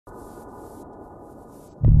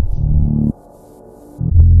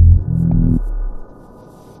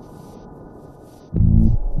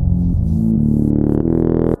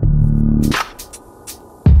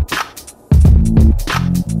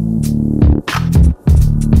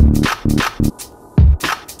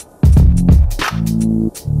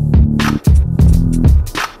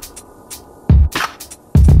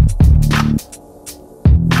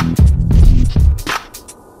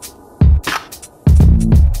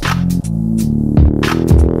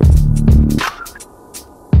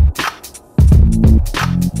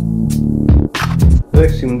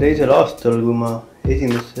1992. aastal, kui ma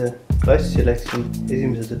esimesse klassi läksin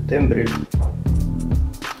 1. septembril,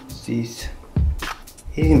 siis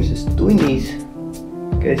esimeses tunnis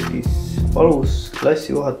palus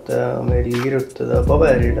klassijuhataja meil kirjutada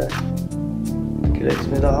paberile, kelleks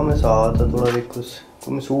me tahame saada tulevikus,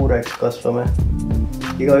 kui me suureks kasvame.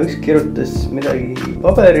 Igaüks kirjutas midagi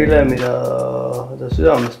paberile, mida ta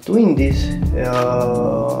südamest tundis ja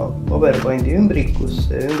paber pandi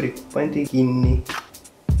ümbrikusse ja ümbrik pandi kinni.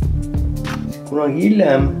 Kunagi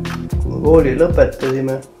hiljem, kui me kooli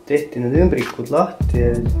lõpetasime, tehti need ümbrikud lahti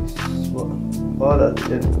ja siis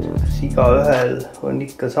vaadati, et kas igaühel on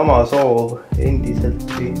ikka sama soov endiselt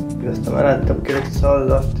või kas ta mäletab, kelleks saada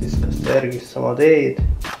tahtis, kas ta järgis sama teed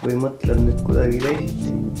või mõtleb nüüd kuidagi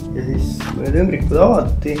teisiti. Ja siis, kui need ümbrikud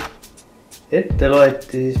avati, ette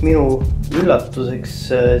loeti, siis minu üllatuseks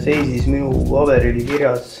seisis minu paberil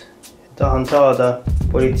kirjas, et tahan saada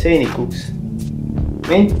politseinikuks.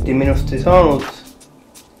 Menti minust ei saanud,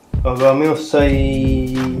 aga minust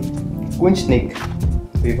sai kunstnik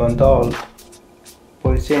või vandaal.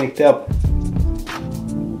 Politseinik teab.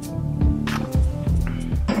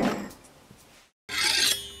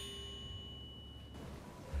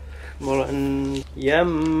 Ma olen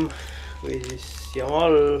Jämm või siis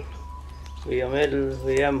Jamal või Jamel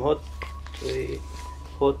või Jämm-Hot või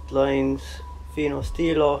Hotlines, Fino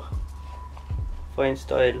Stilo, Fine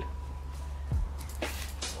Style.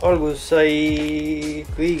 Algus sai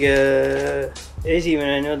kõige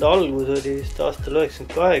esimene nii-öelda algus oli vist aastal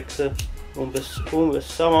 98, umbes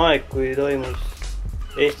sama aeg, kui toimus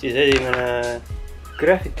Eestis esimene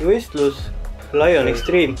grafitivõistlus, Lion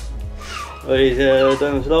Extreme.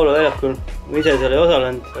 Toimus laulaväljakul, ma ise seal ei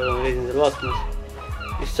osalenud, aga ma käisin seal vaatamas.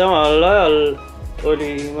 Siis samal ajal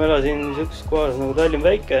ma elasin niisuguses kohas nagu Tallinn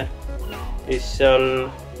väike. Siis seal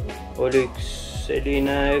oli üks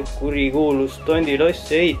selline kurikuulus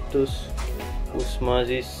tondilossi ehitus, kus ma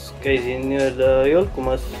siis käisin nii-öelda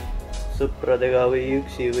jolkumas sõpradega või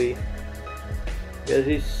üksi või. Ja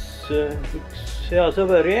siis üks hea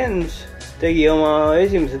sõber Jens tegi oma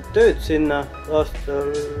esimesed tööd sinna aastal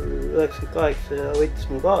 98 ja võttis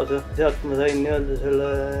mu kaasa. Sealt ma sain nii-öelda selle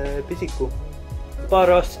pisiku. Paar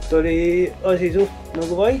aastat oli asi suht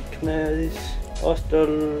nagu vaikne ja siis aastal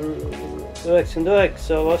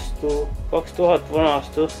 99 vastu 2000 vana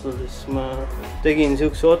aasta õhtul siis ma tegin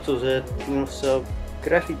niisuguse otsuse, et minust saab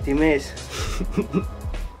grafitimees.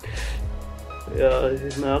 Ja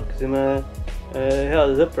siis me hakkasime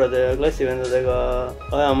heade sõprade ja klassivendadega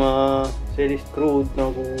ajama sellist kruud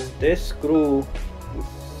nagu Crew,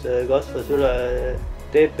 mis kasvas üle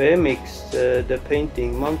TPM-iks, The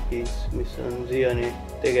Painting Monkeys, mis on siiani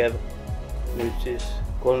tegev, nüüd siis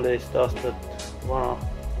 13 aastat vana.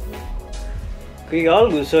 Kõige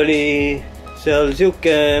algus oli seal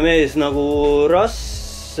siuke mees nagu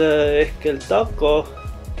Rass ehk El Taco,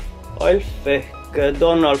 Alf ehk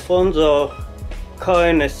Don Alfonso,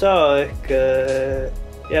 KNSA ehk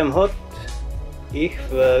Jämm-Hot,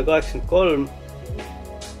 IHV 83,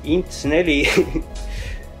 Ints 4,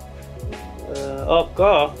 AK,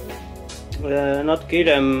 natuke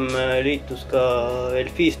hiljem liitus ka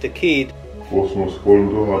Elfis the Kid. Kosmos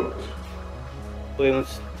 3000.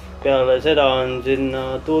 Põhimõtteliselt peale seda on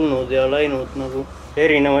sinna tulnud ja läinud nagu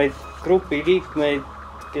erinevaid grupi liikmeid,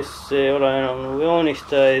 kes ei ole enam nagu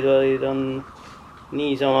joonistajaid, vaid on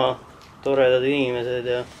niisama toredad inimesed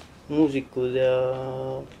ja muusikud ja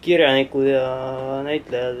kirjanikud ja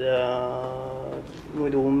näitlejad ja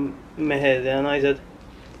muidu mehed ja naised.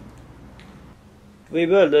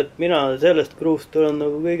 Võib öelda, et mina sellest kruust olen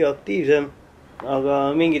nagu kõige aktiivsem,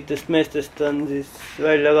 aga mingitest meestest on siis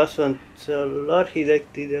välja kasvanud seal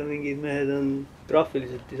arhitektid ja mingid mehed on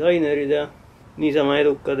graafilised disainerid ja niisama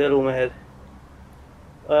edukad elumehed.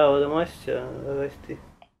 Ajavad oma asja väga hästi.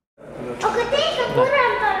 Aga teisel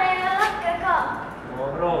põrandal ei ole lakke ka. Ma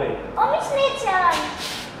proovin. Mis need seal on?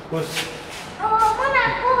 Kus?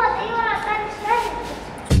 Mõned kohad ei ole päris lähitud.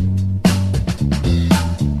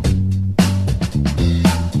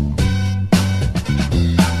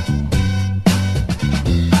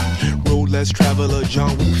 Less traveler,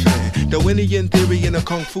 John Woo fan. Darwinian theory in a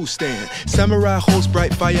kung fu stand. Samurai host,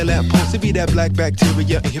 bright fire lamp post. It be that black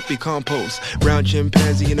bacteria and hippie compost. Brown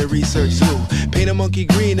chimpanzee in a research zoo. Paint a monkey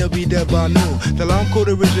green, it'll be dead by noon. The llama code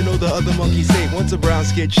original, the other monkey saved. Once a brown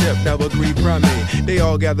skin chip, now a green primate. They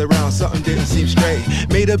all gather round, something didn't seem straight.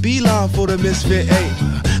 Made a beeline for the misfit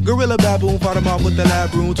ape. Gorilla baboon fought him off with the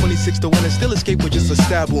lab room. 26 to 1 and still escaped with just a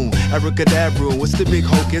stab wound. Abracadabra, what's the big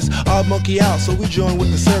hocus? Odd monkey out, so we joined with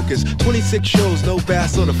the circus. 26 shows, no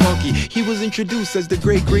bass or the funky. He was introduced as the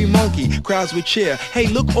great green monkey. Crowds would cheer. Hey,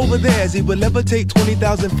 look over there as he would levitate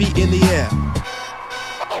 20,000 feet in the air.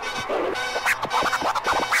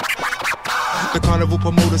 The carnival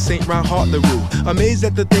promoter St. Reinhardt LaRue, amazed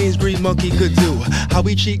at the things Green Monkey could do. How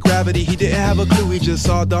he cheat gravity, he didn't have a clue. He just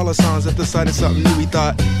saw dollar signs at the sight of something new. He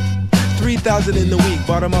thought 3,000 in the week,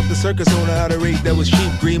 bought him off the circus owner at a rate that was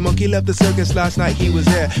cheap. Green Monkey left the circus last night, he was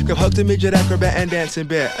there. Could hug the midget acrobat and dancing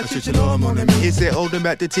bear. I switch it on me. He said, hold him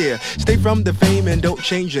back to tear. Stay from the fame and don't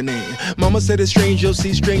change your name. Mama said it's strange, you'll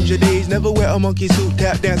see stranger days. Never wear a monkey suit,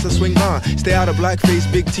 tap dance or swing on. Stay out of blackface,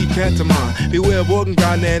 big T pantomime. Beware of organ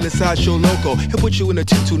grinder and the sideshow loco. He'll put you in a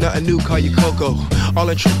tutu, nothing new, call you Coco. All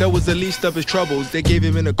in truth, that was the least of his troubles. They gave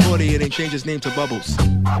him an accordion and changed his name to Bubbles.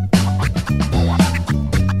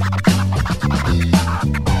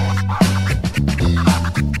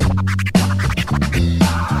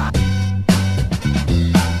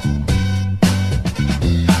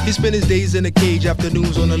 He spent his days in a cage,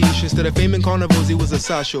 afternoons on a leash. Instead of fame in carnivals, he was a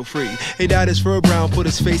sideshow free. He dyed his fur brown, put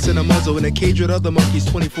his face in a muzzle. In a cage with other monkeys,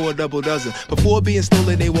 24 double dozen. Before being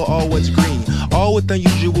stolen, they were all once green. All with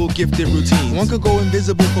unusual gifted routines. One could go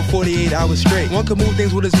invisible for 48 hours straight. One could move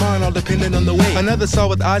things with his mind, all depending on the way. Another saw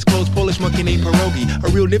with eyes closed, Polish monkey named Pierogi. A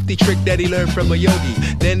real nifty trick that he learned from a yogi.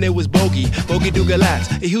 Then there was Bogey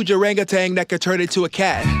Dugalatz, a huge orangutan that could turn into a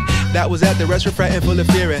cat. That was at the restaurant fretting full of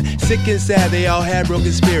fear and sick and sad, they all had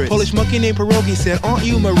broken spirits. Polish monkey named Pierogi said, aren't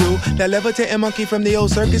you Maru? That levitating monkey from the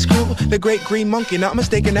old circus crew? The great green monkey, not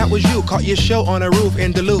mistaken, that was you. Caught your show on a roof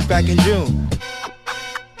in Duluth back in June.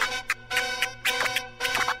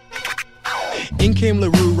 In came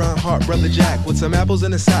LaRue, Reinhardt, Brother Jack, with some apples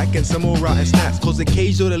in a sack and some more rotten snacks. Closed the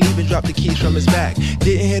cage door to leave and dropped the keys from his bag.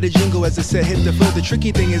 Didn't hear the jingle as the set hit the floor. The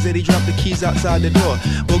tricky thing is that he dropped the keys outside the door.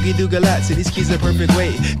 Bogey Dugalat said these keys are perfect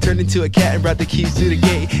weight. Turned into a cat and brought the keys to the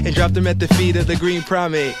gate and dropped them at the feet of the green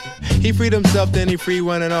primate. He freed himself, then he freed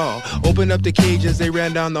one and all. Opened up the cage as they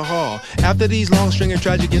ran down the hall. After these long string of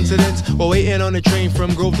tragic incidents, while waiting on the train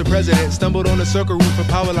from Grove to President, stumbled on a circle roof for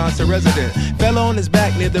power lines to resident. Fell on his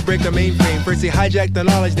back near the break of mainframe. First he hijacked the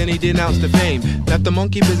knowledge, then he denounced the fame. Left the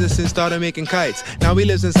monkey business and started making kites. Now he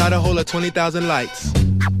lives inside a hole of 20,000 lights.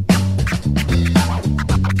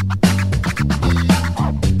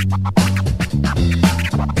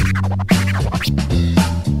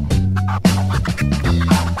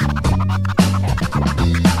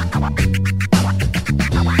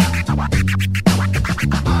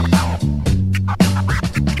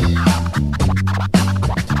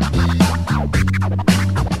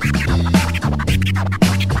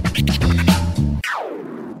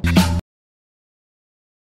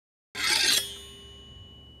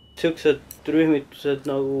 Siuksed rühmitused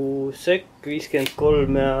nagu Sekk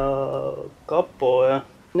 53 ja Kapo ja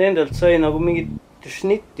nendelt sai nagu mingit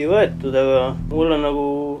šnitti võetud, aga mul on nagu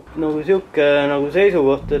siuke nagu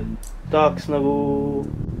seisukoht, et tahaks nagu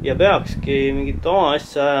ja peakski mingit oma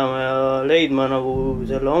asja ajama ja leidma nagu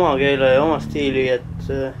selle oma keele ja oma stiili,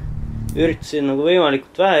 et üritasin nagu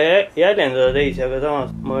võimalikult vähe jäljendada teisi, aga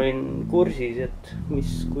samas ma olin kursis, et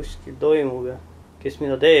mis kuskil toimub ja kes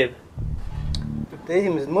mida teeb.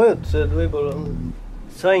 Esimesed mõjutused võib-olla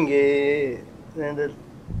saingi nendelt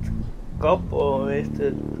Kapo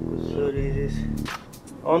meestelt, kus oli siis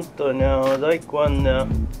Anton ja Taikuan ja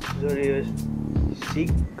siis oli vist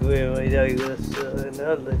Sikk või ma ei teagi, kuidas nende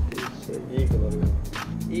haldati.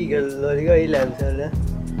 Iigel oli ka hiljem seal, jah.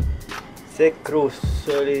 Sekk Kruus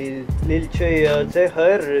oli Lil J ja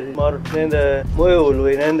CHR. Ma arvan, nende mõjul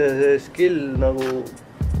või nende see skill nagu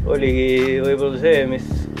oligi võib-olla see, mis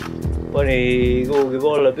pani kuhugi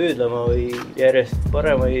poole püüdlema või järjest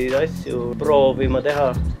paremaid asju proovima teha.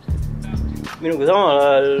 Minuga samal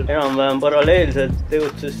ajal enam-vähem paralleelselt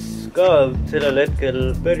tegutses ka sellel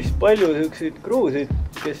hetkel päris palju siukseid kruusid,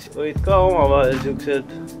 kes olid ka omavahel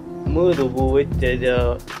siuksed mõõdupuuvõtjaid ja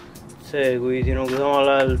see, kui sinuga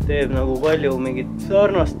samal ajal teeb nagu palju mingit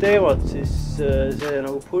sarnast teemat, siis see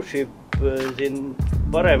nagu pushib sind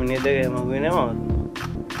paremini tegema kui nemad.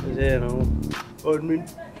 Ja see nagu on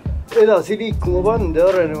mind edasi liikuma pand ja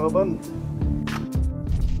arenema pand.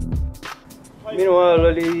 Minu ajal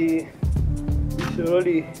oli, mis seal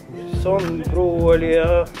oli, Son Crew oli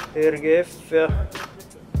ja RGF ja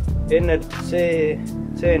NLC,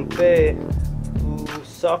 CNP,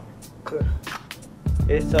 SAK,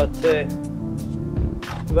 SAC.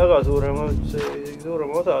 Väga suurem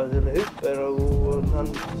osa selle hüppe nagu on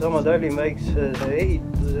sama Tallinna väikse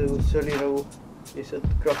ehituse, kus oli nagu lihtsalt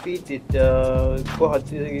grafitit ja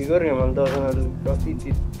kohati isegi kõrgemal tasemel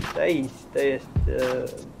grafitit täiesti.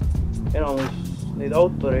 Enamus neid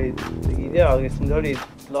autoreid ei tea, kes need olid,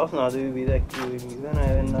 Lasna tüübid äkki või mingid vene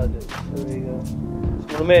vennad.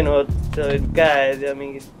 Mulle meenuvad käed ja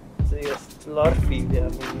mingid larfid ja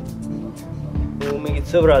mingid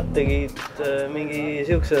sõbrad tegid mingi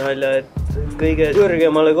siukse nalja, et kõige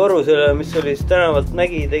kõrgemale korrusele, mis oli siis tänavalt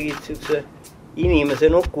nägi, tegid siukse inimese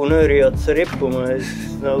nukunööri otsa rippuma ja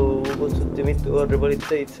siis nagu kutsuti mitu korda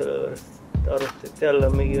politseid sellepärast, et arvati, et jälle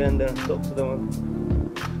on mingi vend ennast topsu tõmmanud.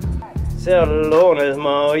 Seal hoones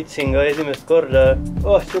ma hoidsin ka esimest korda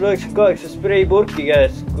aastal 98 spreipurki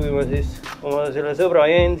käes, kui ma siis oma selle sõbra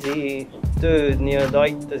Jensi tööd nii-öelda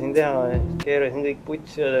aitasin teha ja keerasin kõik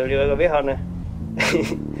putsi ja ta oli väga vihane.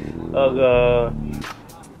 Aga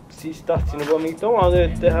siis tahtsin juba mingit oma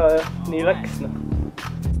tööd teha ja nii läks.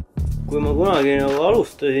 Kui ma kunagi nagu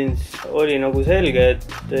alustasin, siis oli nagu selge, et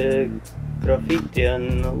grafiti on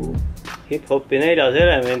nagu hip-hopi 4.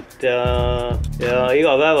 element ja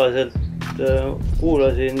igapäevaselt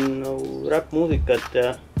kuulasin nagu rap-muusikat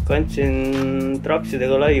ja kandsin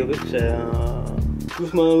traksidega laiu pükse ja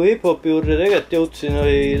kus ma nagu hip-hopi juurde tegelikult jõudsin,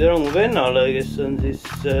 oli tänu mu vennale, kes on siis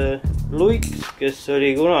Luiks, kes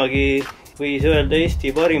oli kunagi võis öelda Eesti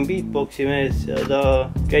parim beatboxi mees ja ta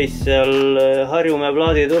käis seal Harjumäe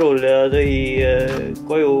plaaditurul ja tõi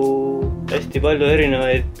koju hästi palju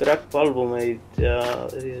erinevaid rap-albumeid ja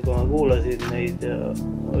siis kui ma kuulasin neid ja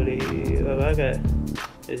oli väga äge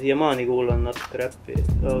ja siiamaani kuulan natuke räppi,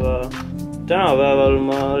 aga tänapäeval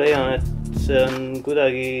ma leian, et see on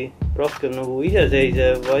kuidagi rohkem nagu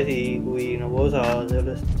iseseisev asi kui nagu osa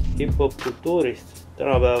sellest hip-hop kultuurist.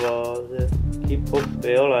 Tänapäeva see hip-hop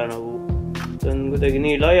ei ole nagu see on kuidagi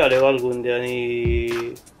nii laiali valgunud ja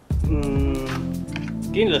nii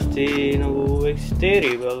kindlasti nagu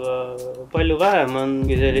eksisteerib, aga palju vähem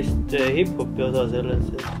ongi sellist hip-hopi osa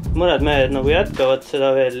selles. Mõned mehed nagu jätkavad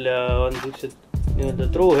seda veel ja on sellised nii-öelda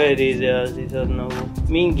trueheadid ja siis on nagu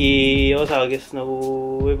mingi osa, kes nagu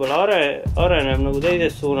võib-olla areneb nagu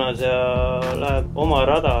teises suunas ja läheb oma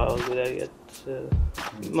rada kuidagi,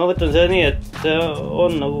 et ma võtan seda nii, et see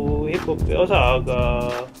on nagu hip-hopi osa, aga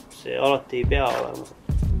see alati ei pea olema.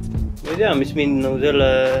 Ma ei tea, mis mind nagu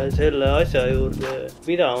selle asja juurde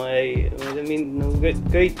pidama jäi. Ma ei tea, mind nagu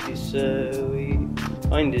köitis või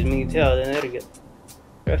andis mingit head energiat.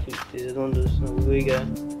 Graffiti see tundus nagu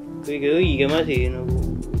kõige õigem asi, nagu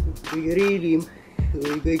kõige riilim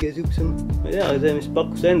või kõige siuksem. Ma ei tea, see, mis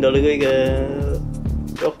pakkus endale kõige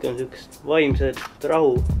rohkem siukest vaimset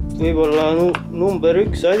rahu. Võib-olla number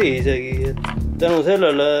 1 asi isegi, et tänu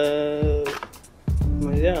sellele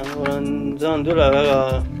ma ei tea, olen saanud üle väga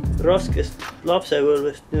raskest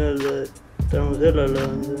lapsepõlvest nii-öelda, et tänu sellele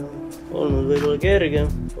on see olnud võib-olla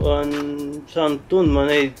kergem. Olen saanud tundma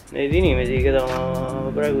neid inimesi, keda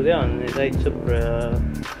ma praegu tean, neid häid sõpra ja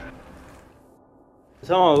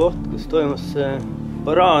sama koht, kus toimus see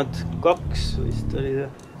paraad 2 vist oli see.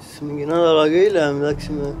 Siis mingi nädalaga hiljem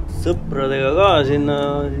läksime sõpradega ka sinna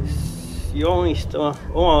siis joonistama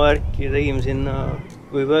oma värki, tegime sinna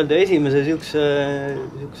võib öelda esimese siukse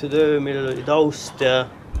töö, millel oli taust ja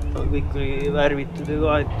kõik oli värvitud ja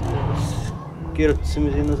kaetud. Kirjutasime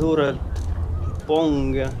sinna suurelt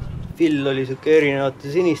pong ja fill oli siuke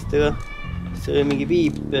erinevate sinistega. See oli mingi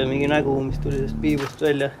piip ja mingi nägu, mis tuli sellest piibust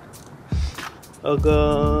välja. Aga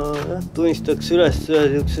tunnistaks üles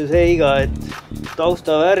siukse seiga, et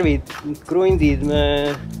taustavärvid, krundid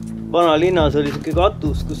vanalinnas oli siuke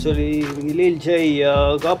katus, kus oli mingi Lil J ja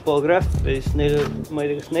Kapo Graf ja siis neil, ma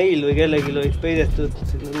ei tea, kas neil või kellelgi olid peidetud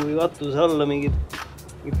nagu katuse alla mingid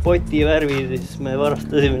potivärvid ja siis me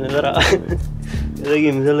varastasime need ära ja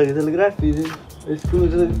tegime sellega selle grafi. Ja siis kui me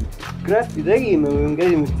seda grafi tegime või me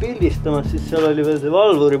käisime pildistamas, siis seal oli veel see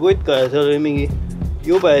valvuri putka ja seal oli mingi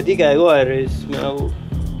jube tige koer ja siis me nagu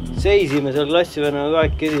seisime seal klassivennaga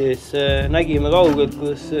kahekesi ja siis nägime kaugelt,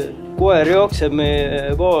 kuidas koer jookseb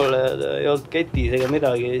meie poole ja ta ei olnud ketis ega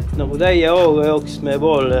midagi. Nagu täie hooga jooksis meie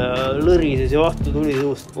poole ja lõrises ja vahtu tuli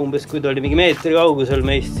suust. Umbes kui ta oli mingi meetri kaugusel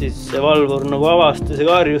meist, siis see valvur nagu avastas ja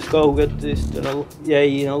karjus kaugelt ja siis ta nagu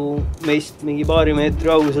jäi nagu meist mingi paari meetri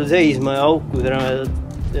kaugusel seisma ja aukus rämedalt.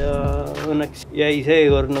 Ja õnneks jäi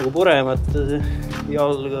seekord nagu puremata see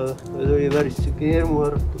jalga ja see oli päris siuke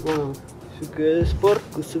hirmuäratav kogemus. Siuke sport,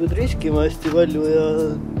 kus sa pead riskima hästi palju ja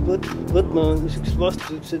võtma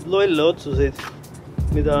vastu siukseid lolle otsuseid,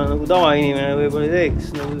 mida nagu tavainimene võib-olla ei teeks.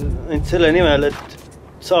 Nagu ainult selle nimel, et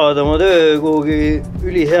saada oma töö kuhugi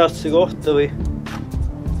üliheasse kohta või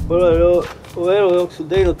olen oma elu jooksul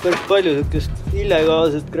teinud päris palju siukest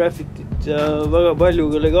illegaalset graffitit ja väga palju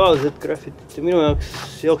ka legaalset graffitit ja minu jaoks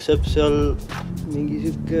jookseb seal mingi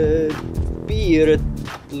siuke piir,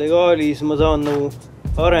 et legaalis ma saan nagu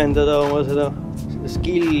arendada oma seda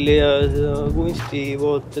skilli ja seda kunsti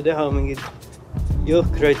poolt ja teha mingid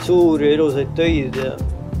jõhkraid suuri ilusaid töid ja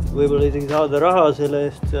võib-olla isegi saada raha selle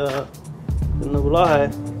eest ja see on nagu lahe.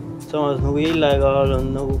 Samas nagu illegaal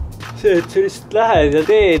on nagu see, et sa lihtsalt lähed ja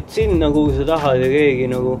teed sinna, kuhu sa tahad ja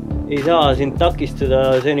keegi nagu ei saa sind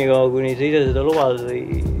takistada senikaua, kuni sa ise seda lubad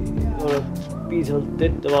või oled piisavalt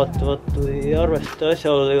ettevaatavad või arvesta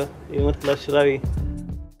asjaoludega ja mõtle asju läbi.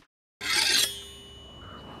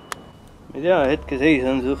 Ma ei tea, hetkeseis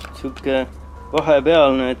on suht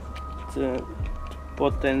vahepealne, et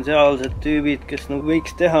potentsiaalsed tüübid, kes nagu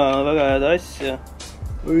võiks teha väga head asja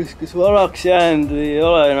või kes vanaks jäänud või ei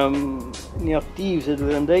ole enam nii aktiivsed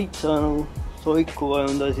või on täitsa nagu soiku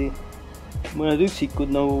vajunud asi. Mõned üksikud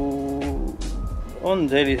nagu on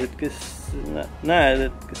sellised, kes näed,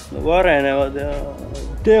 et kes nagu arenevad ja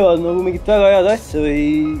teevad nagu mingit väga head asja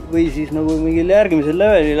või siis nagu mingil järgmisel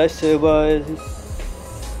levelil asja juba ja siis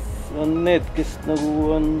on need, kes nagu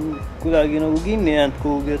on kuidagi nagu kinni jäänud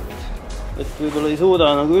kuhugi, et võib-olla ei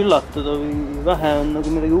suuda nagu üllatada või vähe on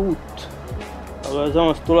nagu midagi uut. Aga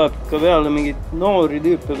samas tuleb ka peale mingit noori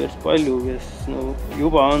tüüpe päris palju, kes nagu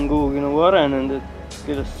juba on kuhugi nagu arenenud, et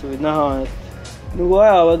kellest sa võid näha, et nagu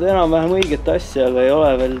ajavad enam-vähem õiget asja, aga ei ole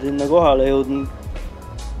veel sinna kohale jõudnud.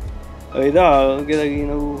 Aga ei taha kedagi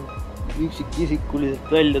nagu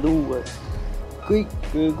üksikisikuliselt välja tuua. Kõik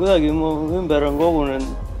kuidagi mu ümber on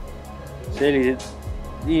kogunenud sellised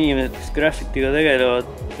inimesed, kes grafitiga tegelevad,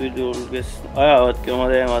 üldjuhul, kes ajavadki oma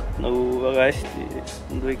teemat nagu väga hästi.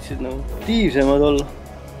 Nad võiksid nagu aktiivsemad olla.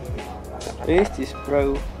 Eestis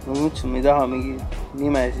praegu, nagu ma ütlesin, ma ei taha mingi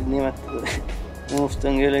nimesid nimetada.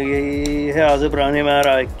 Unustan kellegi hea sõbra nime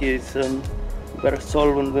ära, äkki see on pärast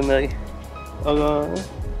solvunud või midagi. Aga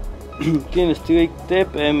kindlasti kõik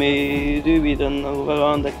TPM-i tüübid on nagu väga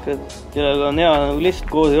andekad, kellega on hea nagu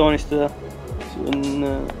lihtsalt koos joonistada. See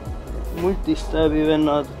on multistabi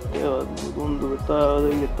vennad teevad, tundub, et ajavad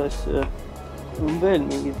õiget asja. On veel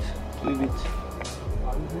mingid tüübid.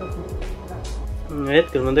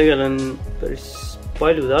 Hetkel ma tegelen päris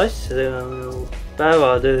paljude asjadega. Minu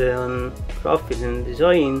päevatöö on graafiline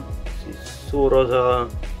disain, siis suur osa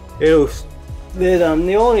elust veedan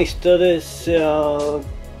joonistades ja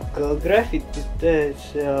ka grafitit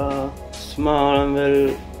tehes ja ma olen veel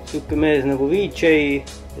siuke mees nagu VJ,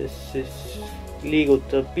 kes siis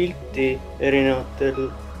liigutab pilti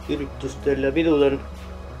erinevatel üritustel ja pidudel.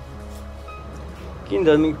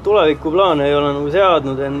 Kindlalt mingit tulevikuplaane ei ole nagu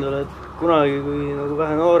seadnud endale, et kunagi, kui nagu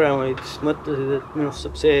vähe nooremaid, siis mõtlesid, et minust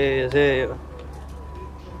saab see ja see.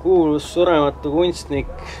 Kuulus surematu kunstnik.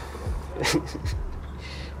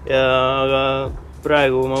 Aga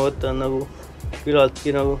praegu ma võtan nagu küllaltki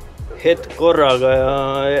nagu hetk korraga ja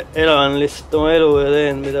elan lihtsalt oma elu ja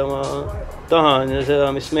teen, mida ma tahan ja seda,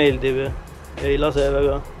 mis meeldib ja ei lase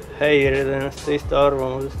väga häirida ennast teiste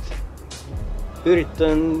arvamusest.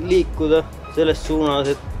 Üritan liikuda selles suunas,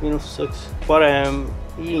 et minust saaks parem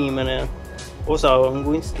inimene ja osavam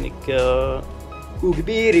kunstnik ja kuhugi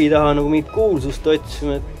piiri taha nagu mingit kuulsust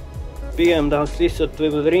otsima, et pigem tahaks lihtsalt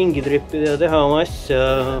võib-olla ringi trippida ja teha oma asja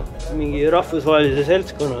mingi rahvusvahelise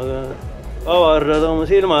seltskonnaga, avardada oma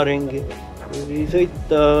silmaringi või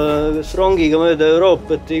sõita kas rongiga mööda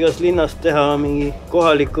Euroopat ja igas linnas teha mingi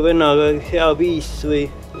kohaliku vennaga hea piis või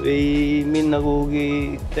minna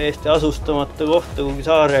kuhugi täiesti asustamata kohta kuhugi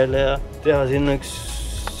saarele ja teha sinna üks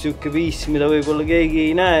siuke piis, mida võib-olla keegi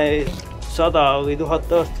ei näe 100 või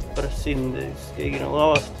 1000 aastat pärast sind ja siis keegi nagu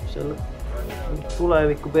avastab selle.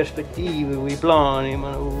 Tuleviku perspektiivi või plaani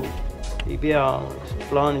ma nagu ei pea,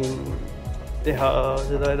 plaanin teha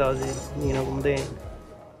seda edasi nii nagu ma teen.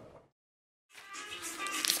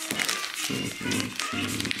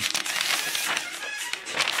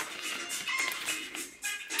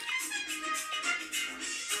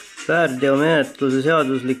 Väärteomenetluse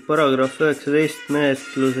seaduslik paragrahv 19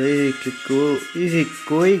 menetluse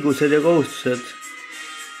isiku õigused ja kohustused.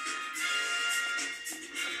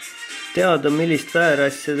 Teada, millist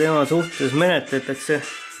väärasja tema suhtes menetletakse.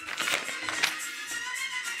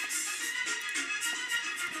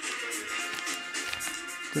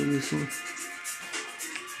 Mis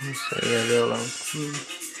see ei ole?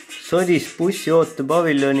 Sodis bussioote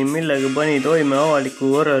paviljoni, millega pani toime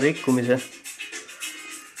avaliku korra rikkumise.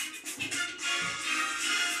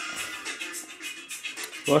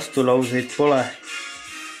 Vastulauseid pole.